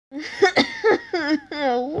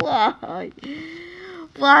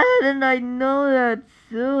Why didn't I know that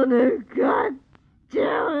sooner? God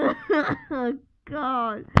damn it.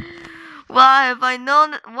 God. Why have I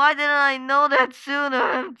known? Why didn't I know that sooner?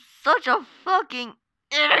 I'm such a fucking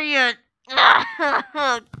idiot.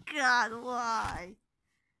 God, why?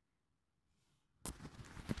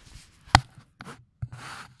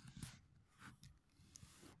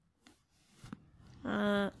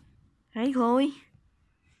 Hey, Chloe.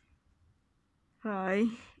 Hi,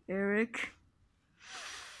 Eric.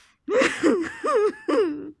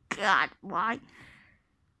 God, why?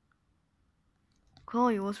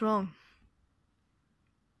 Chloe, what's wrong?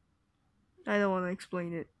 I don't want to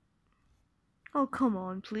explain it. Oh, come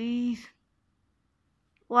on, please.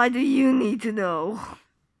 Why do you need to know?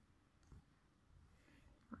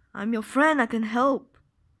 I'm your friend, I can help.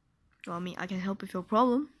 Well, I mean, I can help with your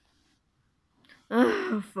problem.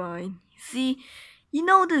 Fine. See, you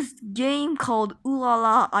know this game called Ooh La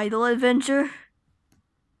La Idol Adventure?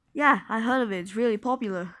 Yeah, I heard of it. It's really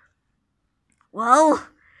popular. Well,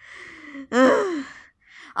 I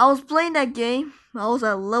was playing that game. I was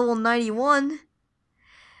at level 91.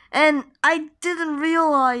 And I didn't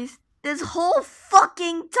realize this whole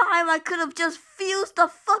fucking time I could have just fused the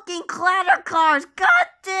fucking clatter cars. God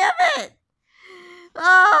damn it!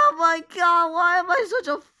 Oh my god, why am I such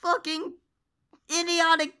a fucking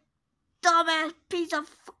idiotic, dumbass piece of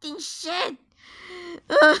fucking shit?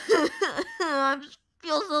 I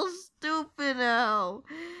feel so stupid now.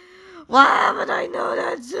 Why haven't I known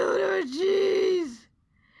that sooner? Jeez.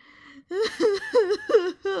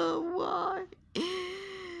 Why?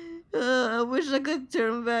 I wish I could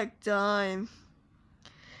turn back time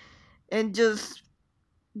and just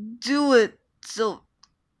do it.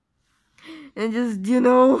 And just,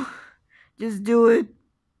 just do it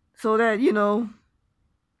so that,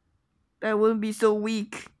 I wouldn't be so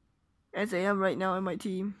weak as I am right now in my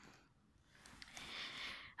team.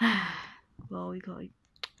 Well, we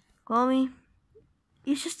call me.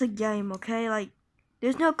 It's just a game, okay? Like,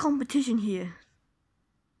 there's no competition here.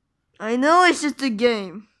 I know it's just a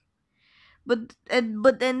game. But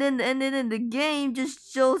then the game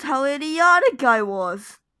just shows how idiotic I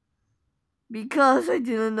was. Because I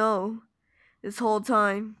didn't know this whole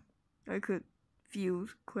time I could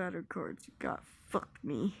fuse clatter cards. You got fucked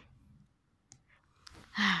me.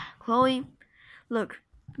 Chloe, look,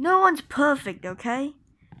 no one's perfect, okay?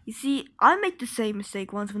 You see, I made the same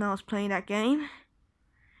mistake once when I was playing that game.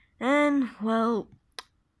 And, well,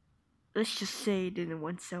 let's just say it didn't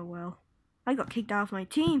went so well. I got kicked out of my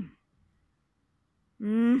team.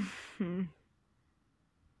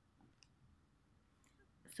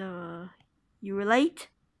 So, you relate?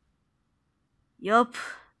 Yup.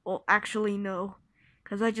 Well, actually, no.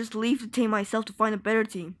 Because I just leave the team myself to find a better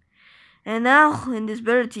team. And now, in this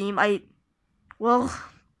better team, I'm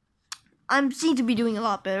seen to be doing a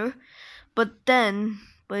lot better. But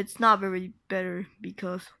it's not very better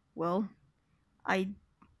because, well, I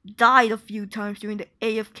died a few times during the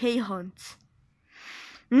AFK hunts.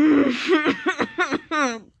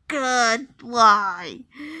 God, why?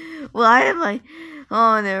 Why am I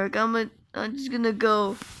on Eric? I'm just gonna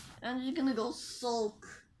go sulk.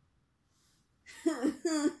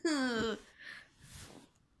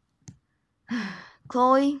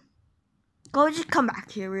 Chloe, just come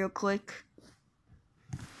back here real quick.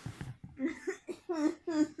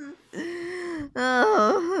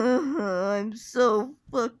 Oh, I'm so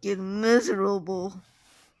fucking miserable.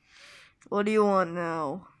 What do you want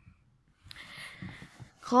now?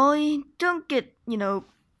 Chloe, don't get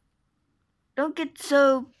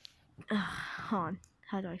so... hold on,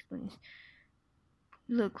 how do I explain this?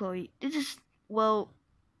 Look, Chloe, this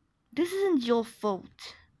isn't your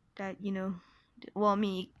fault that, well, I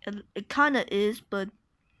mean, it kinda is, but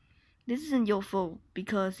this isn't your fault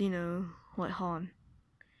because, what, hold on.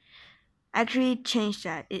 Actually, change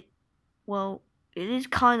that. It is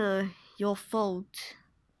kinda your fault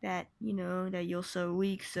that, that you're so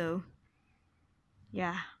weak, so,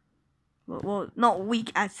 yeah. Well, not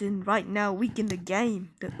weak as in right now, weak in the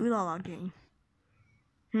game, the Ooh La La game.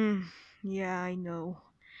 Yeah, I know.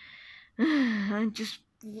 I'm just,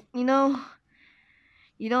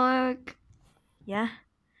 Eric, yeah.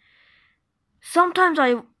 Sometimes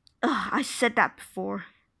I said that before.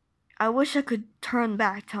 I wish I could turn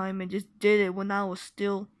back time and just did it when I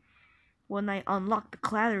unlocked the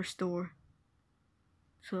Clatter store.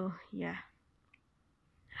 So, yeah.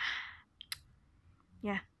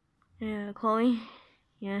 Yeah, Chloe,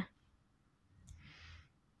 yeah.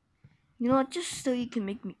 You know what, just so you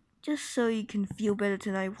can feel better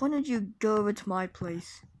tonight, why don't you go over to my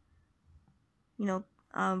place?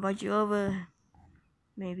 I'll invite you over.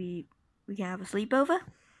 Maybe we can have a sleepover?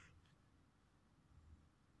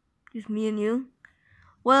 Just me and you?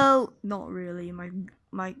 Well, not really.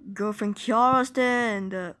 My girlfriend Kiara's there,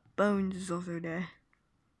 and Bones is also there.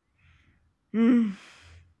 Hmm.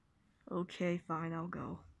 Okay, fine, I'll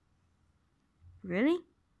go. Really?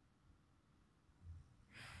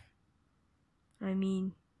 I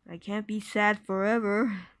mean, I can't be sad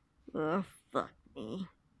forever. Ugh, fuck me.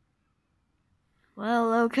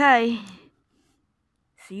 Well, okay.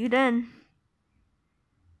 See you then.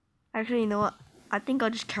 Actually, you know what? I think I'll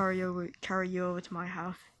just carry you over to my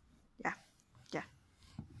house.